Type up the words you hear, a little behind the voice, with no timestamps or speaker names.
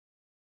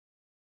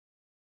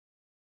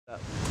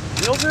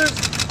Nielsers?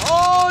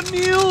 Oh,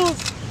 Niels!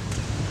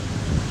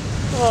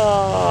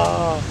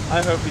 Oh,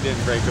 I hope he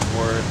didn't break a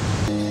board.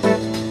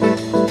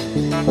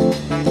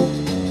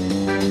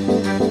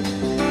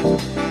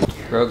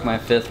 Broke my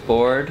 5th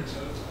board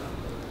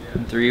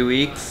in 3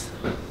 weeks.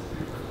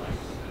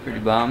 Pretty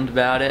bummed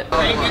about it.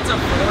 I think it's a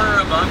 4 or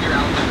above your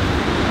outlet.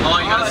 Oh,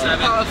 you got a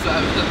 7? Oh,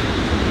 7.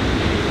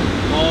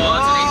 Oh,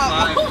 that's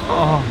an 8.5.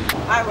 Oh.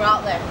 Alright, we're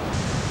out there.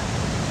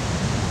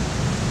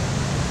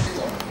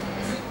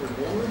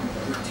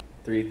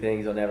 3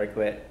 things I'll never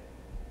quit.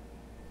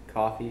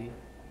 Coffee,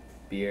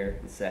 beer,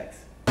 and sex.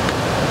 Nailed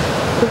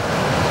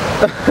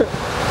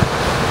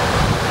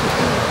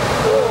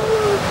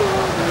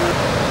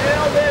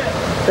it!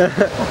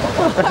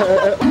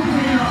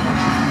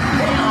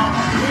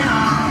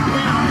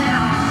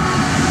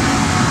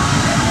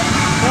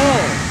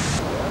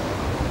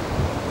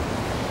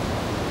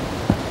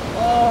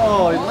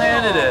 Oh, he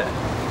landed it.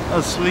 That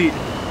was sweet.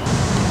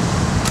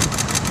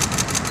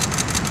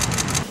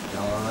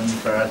 On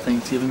for our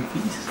Thanksgiving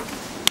feast.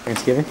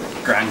 Thanksgiving?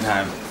 Grind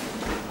time.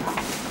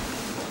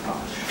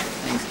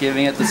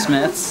 Thanksgiving at the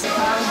Smiths.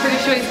 I'm pretty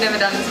sure he's never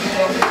done this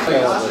before.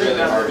 It's really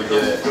hard to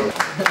get it.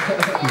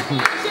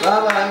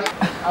 Bye-bye.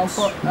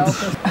 Alpha.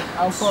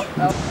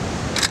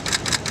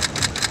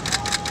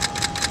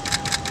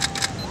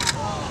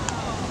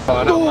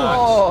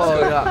 Oh, I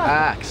got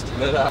axed.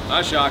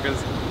 Nice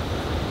shockers.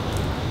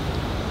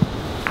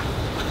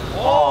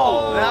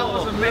 Oh, that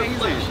was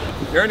amazing.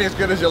 You're only as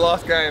good as your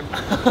last game.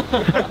 Stupid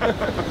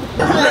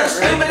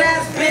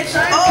ass bitch.